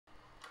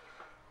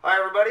Hi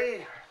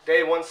everybody,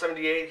 day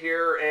 178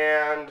 here,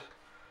 and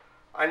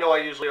I know I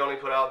usually only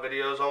put out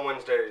videos on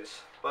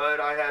Wednesdays,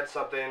 but I had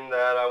something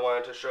that I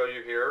wanted to show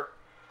you here,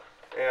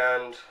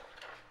 and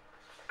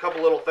a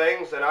couple little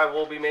things, and I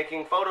will be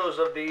making photos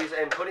of these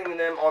and putting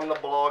them on the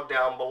blog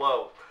down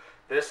below.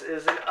 This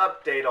is an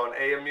update on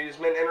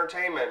A-Amusement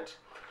Entertainment.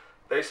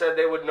 They said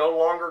they would no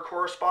longer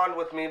correspond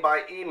with me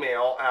by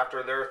email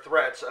after their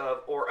threats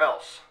of or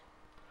else.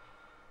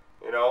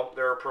 You know,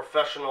 their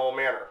professional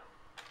manner.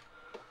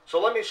 So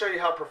let me show you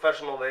how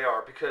professional they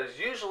are, because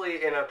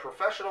usually in a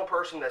professional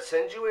person that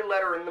sends you a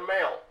letter in the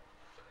mail,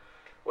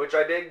 which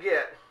I did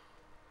get,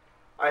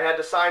 I had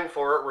to sign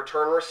for it,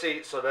 return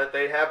receipt, so that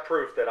they have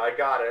proof that I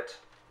got it,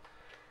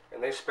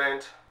 and they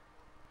spent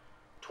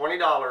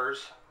 $20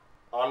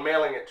 on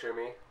mailing it to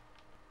me.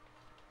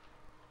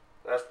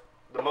 That's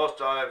the most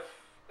I've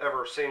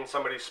ever seen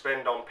somebody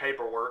spend on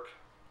paperwork.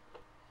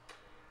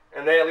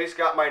 And they at least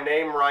got my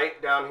name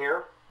right down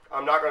here.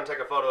 I'm not going to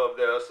take a photo of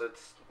this,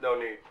 it's no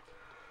need.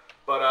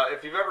 But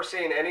if you've ever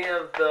seen any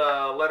of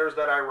the letters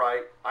that I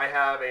write, I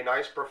have a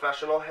nice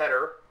professional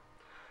header.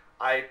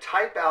 I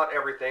type out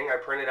everything, I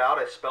print it out,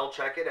 I spell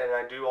check it, and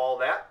I do all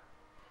that.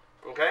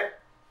 Okay?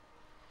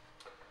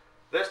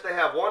 This, they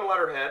have one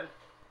letterhead,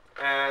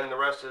 and the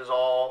rest is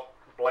all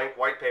blank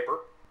white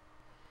paper.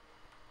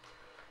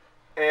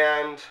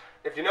 And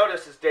if you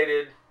notice, it's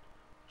dated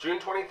June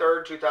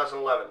 23rd,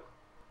 2011.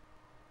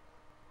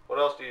 What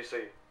else do you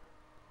see?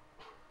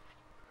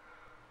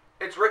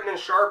 It's written in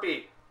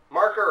Sharpie.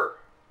 Marker.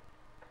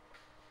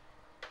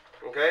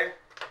 Okay?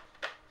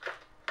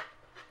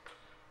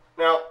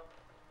 Now,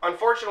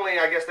 unfortunately,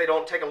 I guess they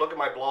don't take a look at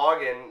my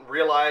blog and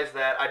realize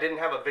that I didn't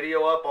have a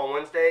video up on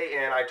Wednesday,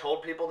 and I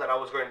told people that I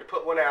was going to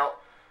put one out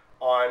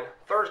on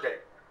Thursday.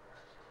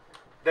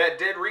 That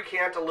did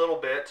recant a little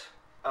bit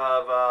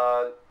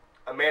of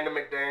Amanda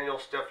McDaniel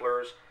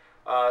Stifler's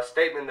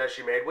statement that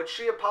she made, which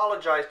she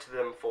apologized to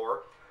them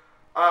for.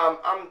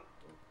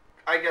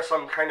 I guess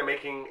I'm kind of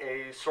making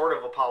a sort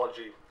of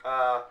apology.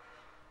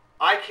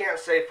 I can't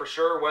say for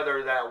sure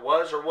whether that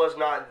was or was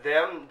not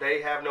them.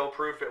 They have no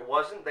proof it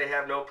wasn't. They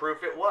have no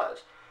proof it was.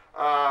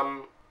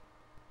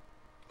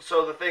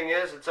 So the thing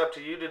is, it's up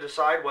to you to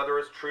decide whether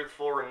it's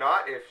truthful or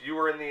not. If you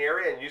were in the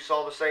area and you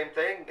saw the same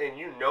thing and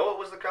you know it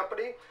was the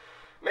company,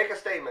 make a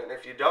statement.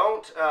 If you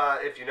don't,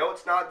 if you know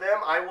it's not them,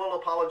 I will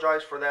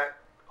apologize for that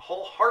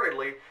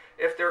wholeheartedly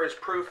if there is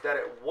proof that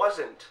it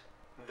wasn't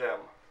them.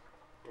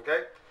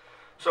 Okay?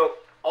 So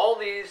all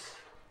these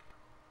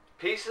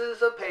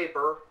pieces of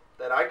paper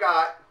that I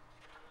got,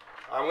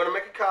 I'm going to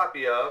make a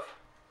copy of.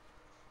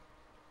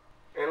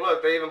 And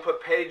look, they even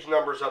put page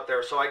numbers up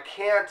there, so I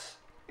can't,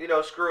 you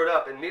know, screw it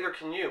up, and neither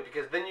can you,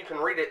 because then you can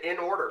read it in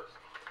order.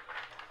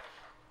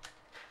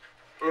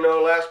 You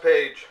know, last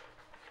page.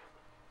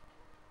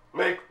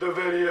 Make the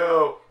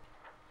video.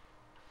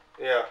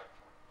 Yeah.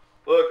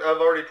 Look,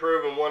 I've already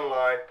proven one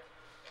lie.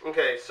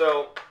 Okay,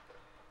 so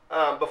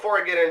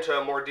before I get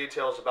into more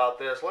details about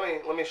this,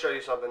 let me show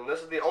you something.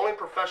 This is the only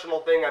professional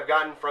thing I've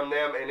gotten from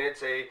them, and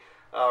it's a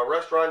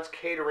restaurant's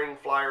catering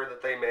flyer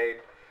that they made.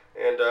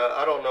 And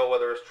I don't know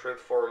whether it's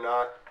truthful or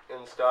not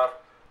and stuff.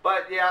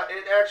 But yeah,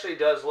 it actually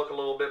does look a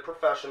little bit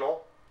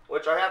professional,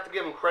 which I have to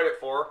give them credit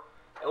for.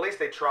 At least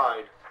they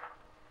tried.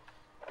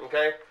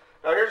 Okay?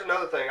 Now here's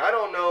another thing. I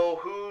don't know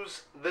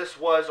whose this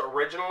was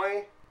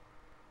originally,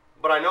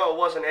 but I know it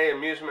wasn't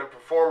A-Amusement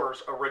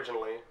Performers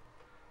originally.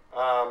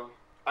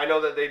 I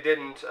know that they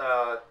didn't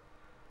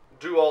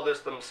do all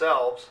this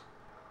themselves.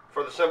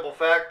 For the simple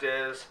fact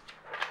is,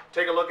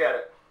 take a look at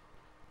it.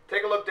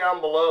 Take a look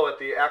down below at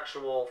the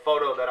actual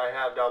photo that I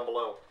have down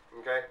below.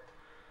 Okay?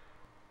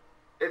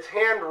 It's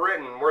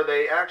handwritten, where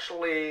they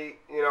actually,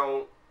 you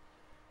know,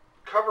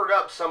 covered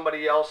up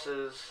somebody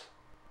else's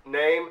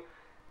name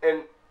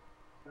and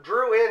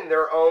drew in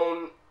their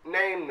own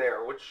name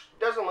there, which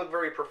doesn't look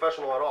very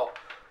professional at all.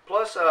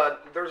 Plus,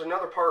 there's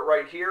another part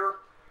right here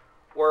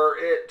where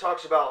it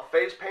talks about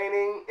face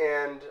painting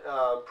and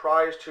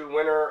prize to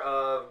winner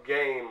of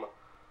game,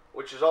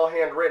 which is all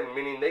handwritten,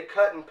 meaning they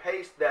cut and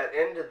paste that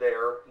into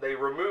there. They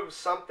remove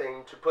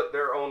something to put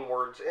their own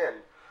words in.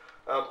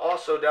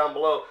 Also down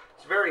below,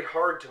 it's very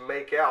hard to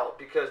make out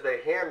because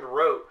they hand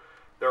wrote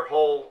their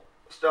whole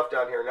stuff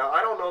down here. Now,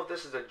 I don't know if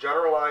this is a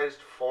generalized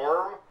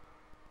form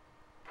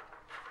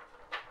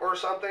or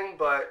something,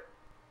 but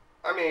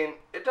I mean,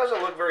 it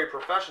doesn't look very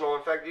professional.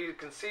 In fact, you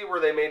can see where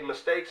they made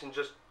mistakes and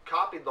just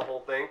copied the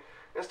whole thing.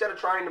 Instead of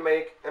trying to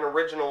make an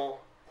original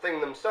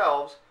thing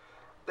themselves,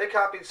 they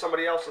copied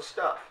somebody else's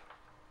stuff.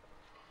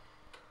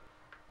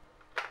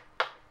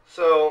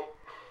 So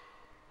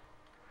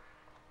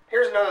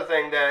here's another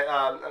thing that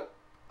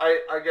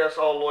I guess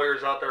all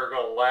lawyers out there are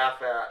going to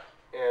laugh at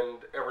and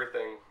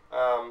everything.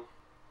 And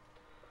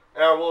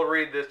I will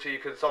read this to you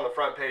because it's on the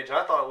front page, and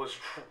I thought it was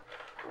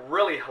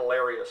really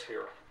hilarious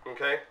here.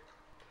 Okay?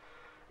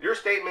 Your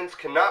statements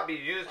cannot be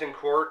used in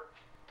court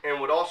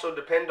and would also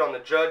depend on the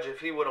judge if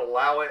he would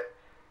allow it.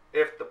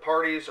 If the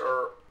parties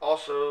are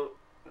also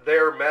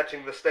there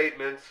matching the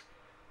statements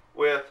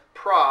with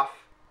prof,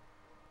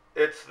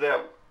 it's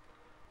them.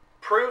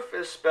 proof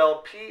is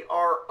spelled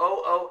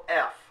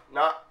P-R-O-O-F,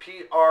 not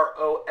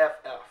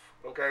P-R-O-F-F,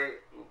 okay?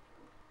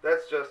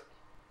 That's just,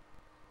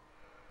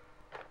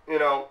 you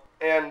know,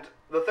 and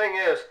the thing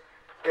is,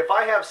 if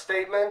I have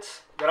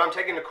statements that I'm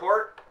taking to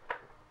court,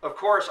 of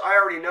course, I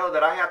already know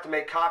that I have to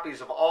make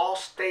copies of all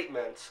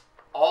statements,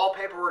 all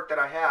paperwork that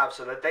I have,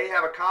 so that they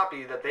have a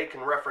copy that they can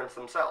reference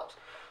themselves.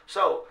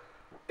 So,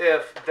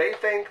 if they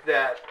think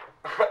that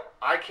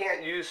I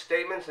can't use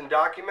statements and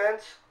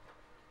documents,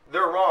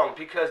 they're wrong,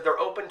 because they're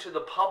open to the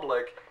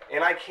public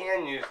and I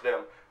can use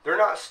them. They're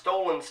not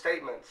stolen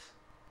statements,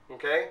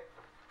 okay?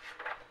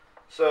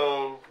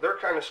 So, they're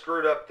kind of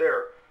screwed up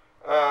there.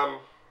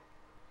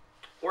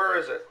 Where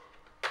is it?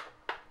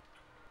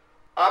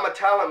 I'm a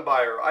talent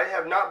buyer. I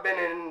have not been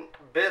in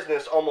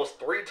business almost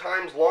 3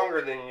 times longer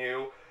than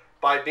you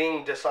by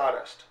being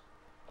dishonest.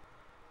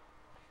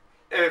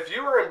 If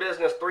you were in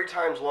business 3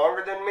 times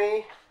longer than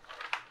me,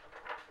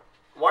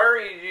 why are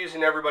you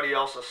using everybody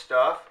else's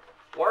stuff?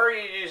 Why are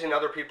you using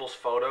other people's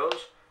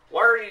photos?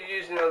 Why are you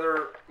using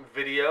other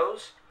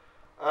videos?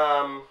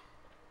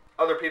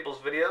 Other people's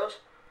videos?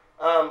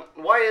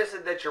 Why is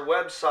it that your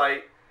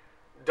website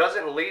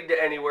doesn't lead to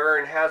anywhere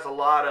and has a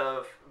lot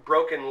of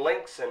broken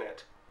links in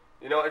it?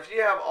 You know, if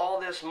you have all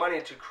this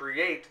money to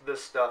create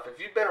this stuff, if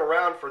you've been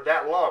around for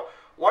that long,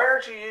 why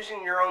aren't you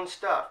using your own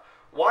stuff?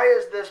 Why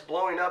is this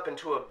blowing up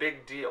into a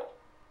big deal?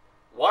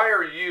 Why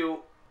are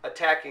you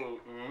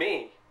attacking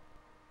me?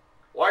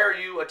 Why are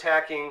you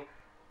attacking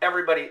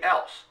everybody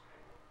else?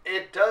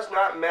 It does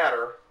not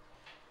matter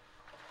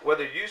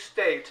whether you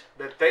state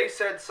that they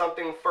said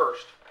something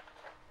first.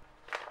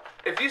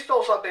 If you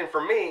stole something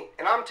from me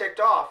and I'm ticked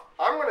off,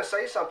 I'm going to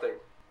say something,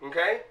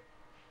 okay?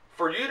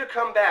 For you to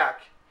come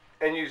back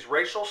and use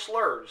racial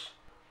slurs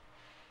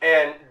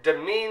and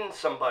demean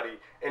somebody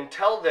and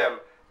tell them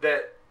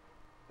that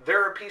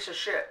they're a piece of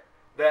shit,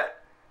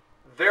 that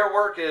their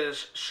work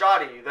is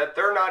shoddy, that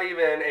they're not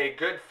even a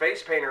good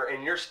face painter,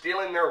 and you're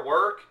stealing their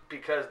work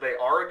because they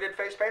are a good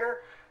face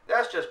painter,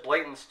 that's just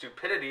blatant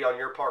stupidity on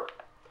your part.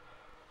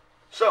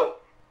 So,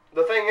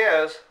 the thing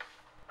is,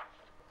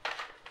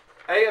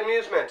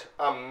 A-Amusement,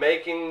 I'm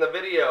making the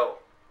video.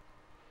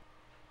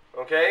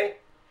 Okay?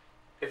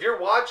 If you're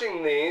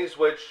watching these,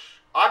 which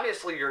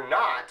obviously you're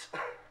not,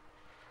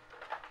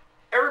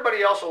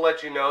 everybody else will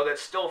let you know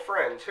that's still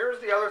friends.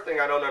 Here's the other thing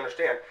I don't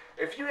understand.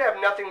 If you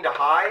have nothing to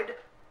hide,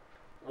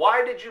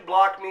 why did you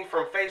block me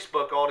from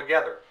Facebook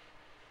altogether?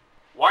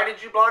 Why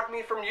did you block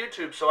me from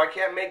YouTube so I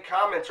can't make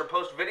comments or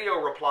post video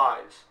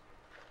replies?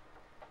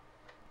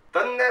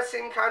 Doesn't that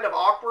seem kind of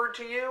awkward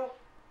to you?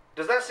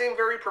 Does that seem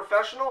very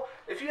professional?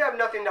 If you have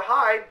nothing to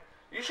hide,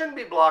 you shouldn't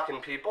be blocking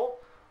people.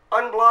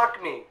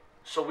 Unblock me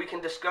so we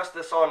can discuss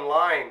this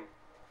online.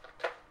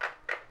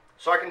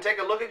 So I can take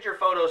a look at your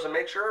photos and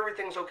make sure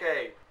everything's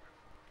okay.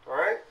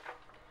 Alright?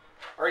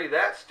 Are you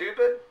that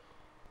stupid?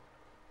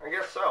 I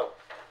guess so.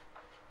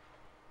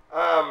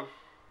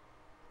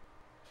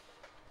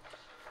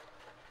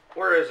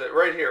 Where is it?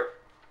 Right here.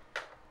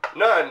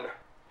 None.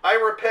 I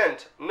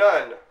repent.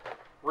 None.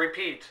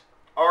 Repeat.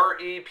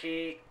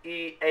 R-E-P-E-A-T.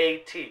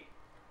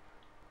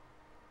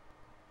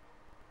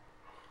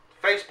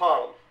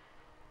 Facepalm.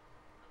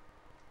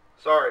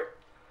 Sorry.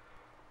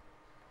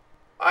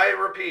 I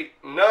repeat,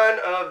 none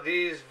of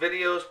these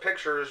videos,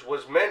 pictures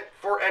was meant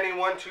for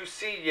anyone to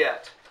see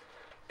yet.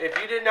 If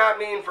you did not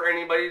mean for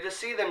anybody to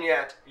see them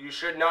yet, you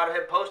should not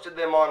have posted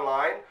them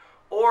online.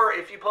 Or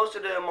if you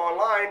posted them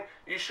online,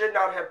 you should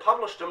not have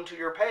published them to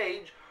your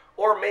page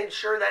or made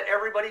sure that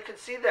everybody could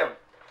see them.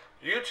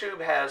 YouTube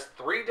has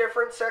 3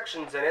 different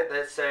sections in it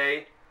that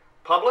say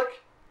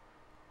public,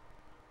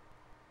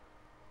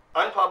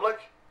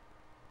 unpublic,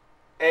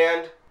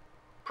 and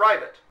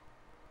private.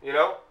 You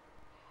know?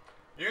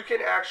 You can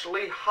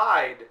actually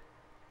hide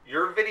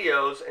your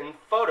videos and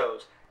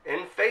photos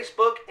in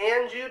Facebook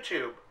and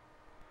YouTube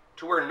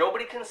to where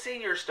nobody can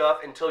see your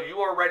stuff until you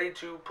are ready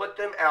to put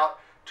them out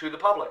to the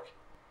public.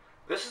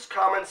 This is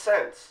common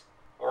sense,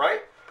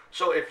 alright?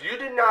 So if you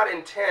did not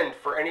intend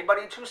for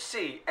anybody to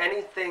see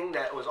anything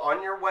that was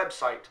on your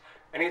website,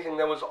 anything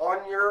that was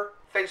on your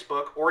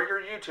Facebook or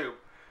your YouTube,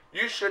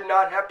 you should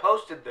not have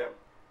posted them.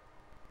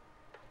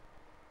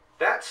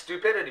 That's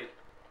stupidity.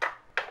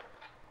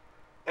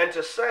 And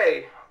to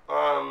say,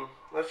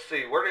 let's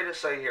see, where did it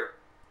say here?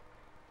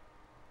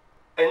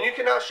 And you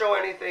cannot show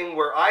anything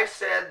where I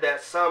said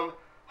that some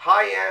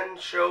high-end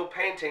show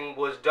painting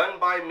was done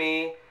by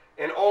me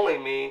and only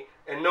me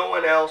and no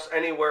one else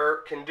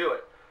anywhere can do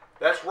it.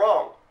 That's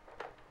wrong.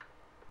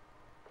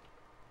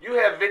 You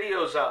have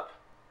videos up.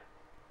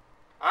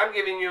 I'm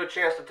giving you a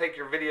chance to take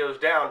your videos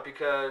down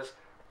because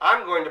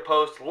I'm going to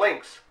post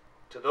links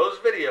to those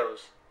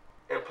videos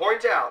and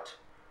point out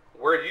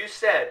where you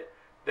said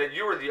that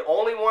you were the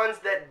only ones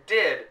that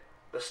did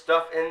the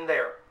stuff in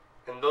there,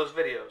 in those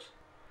videos.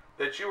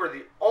 That you were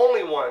the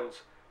only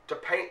ones to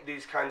paint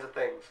these kinds of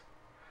things.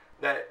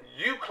 That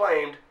you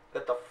claimed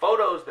that the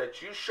photos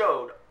that you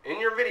showed in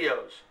your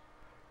videos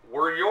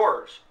were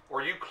yours,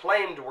 or you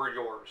claimed were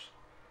yours.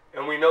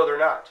 And we know they're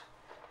not.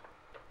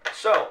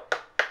 So,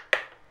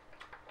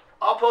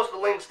 I'll post the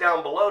links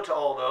down below to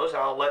all those, and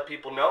I'll let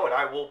people know, and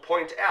I will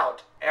point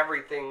out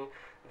everything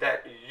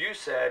that you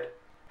said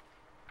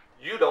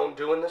you don't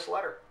do in this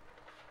letter.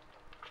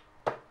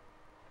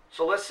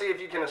 So let's see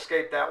if you can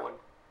escape that one.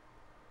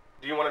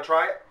 Do you want to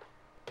try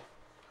it?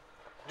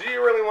 Do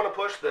you really want to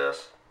push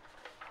this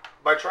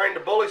by trying to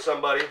bully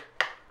somebody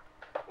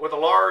with a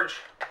large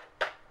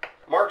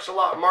Marks a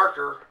Lot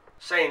marker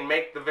saying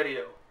make the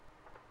video?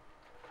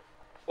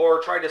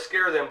 Or try to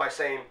scare them by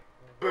saying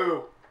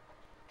boo?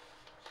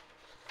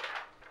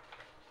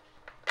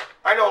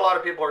 I know a lot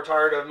of people are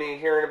tired of me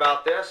hearing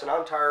about this, and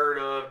I'm tired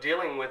of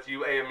dealing with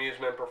you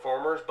A-Amusement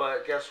Performers,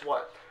 but guess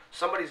what?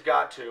 Somebody's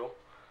got to,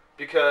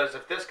 because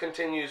if this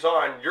continues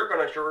on, you're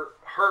going to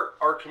hurt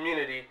our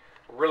community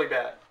really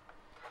bad.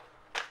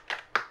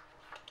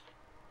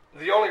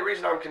 The only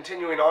reason I'm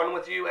continuing on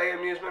with you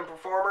A-Amusement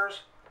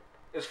Performers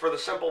is for the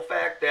simple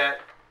fact that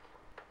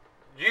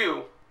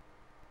you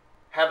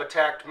have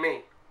attacked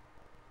me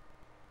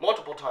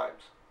multiple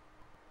times.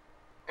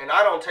 And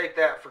I don't take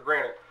that for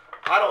granted.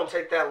 I don't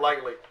take that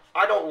lightly.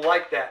 I don't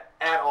like that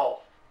at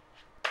all.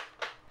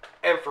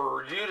 And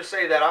for you to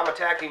say that I'm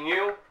attacking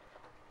you,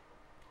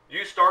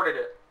 you started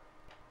it.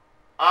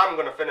 I'm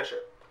going to finish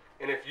it.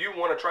 And if you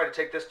want to try to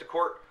take this to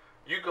court,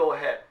 you go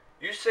ahead.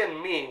 You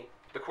send me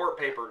the court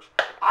papers.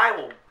 I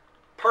will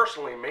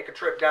personally make a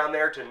trip down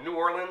there to New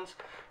Orleans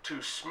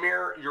to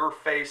smear your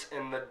face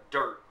in the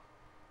dirt.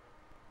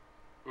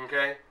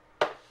 Okay?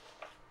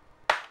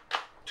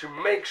 To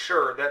make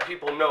sure that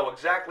people know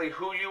exactly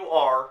who you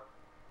are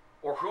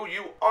or who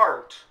you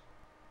aren't,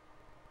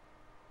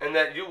 and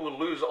that you will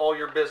lose all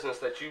your business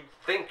that you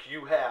think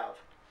you have.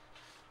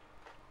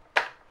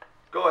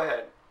 Go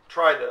ahead.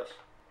 Try this.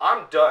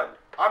 I'm done.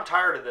 I'm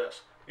tired of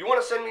this. You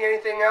want to send me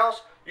anything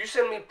else? You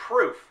send me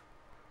proof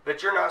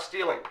that you're not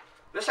stealing.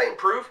 This ain't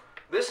proof.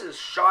 This is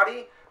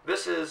shoddy.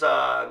 This is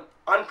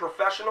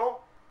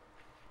unprofessional.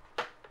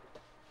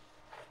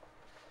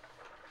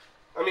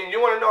 I mean, you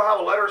want to know how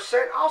a letter is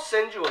sent? I'll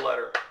send you a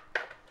letter.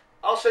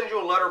 I'll send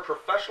you a letter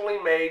professionally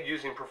made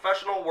using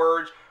professional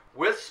words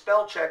with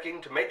spell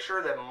checking to make sure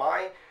that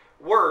my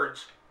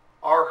words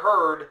are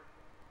heard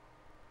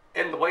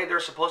in the way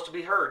they're supposed to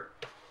be heard.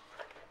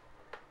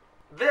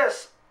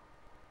 This,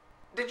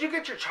 did you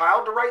get your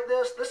child to write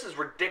this? This is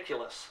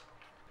ridiculous.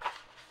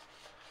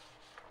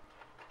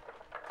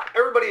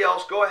 Everybody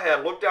else, go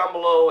ahead. Look down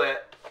below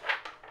at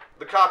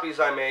the copies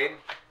I made.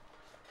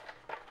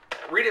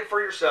 Read it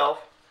for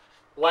yourself.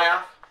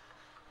 Laugh.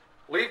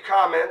 Leave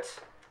comments.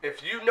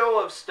 If you know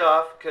of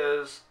stuff,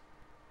 because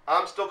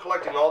I'm still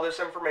collecting all this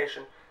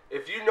information,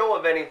 if you know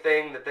of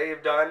anything that they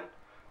have done,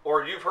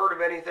 or you've heard of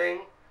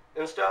anything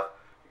and stuff,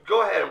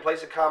 go ahead and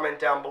place a comment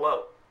down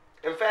below.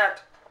 In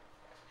fact,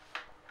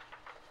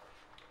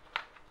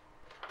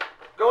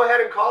 go ahead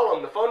and call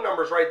them. The phone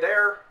number's right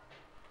there.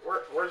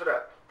 Where's it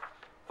at?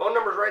 Phone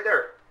number's right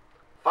there.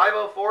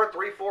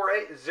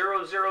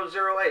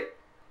 504-348-0008.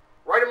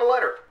 Write them a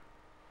letter.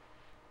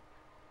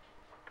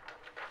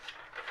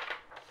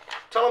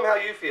 Tell them how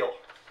you feel.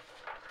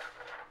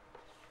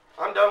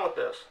 I'm done with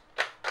this.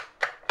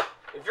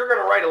 If you're going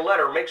to write a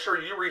letter, make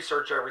sure you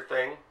research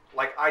everything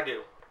like I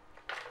do.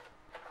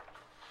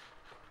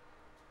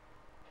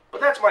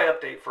 But that's my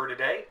update for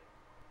today.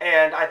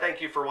 And I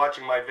thank you for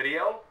watching my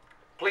video.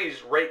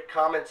 Please rate,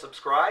 comment,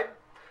 subscribe.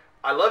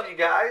 I love you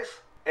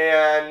guys.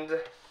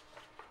 And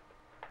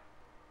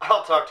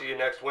I'll talk to you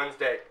next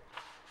Wednesday.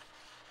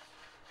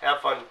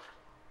 Have fun.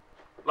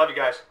 Love you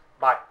guys.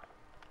 Bye.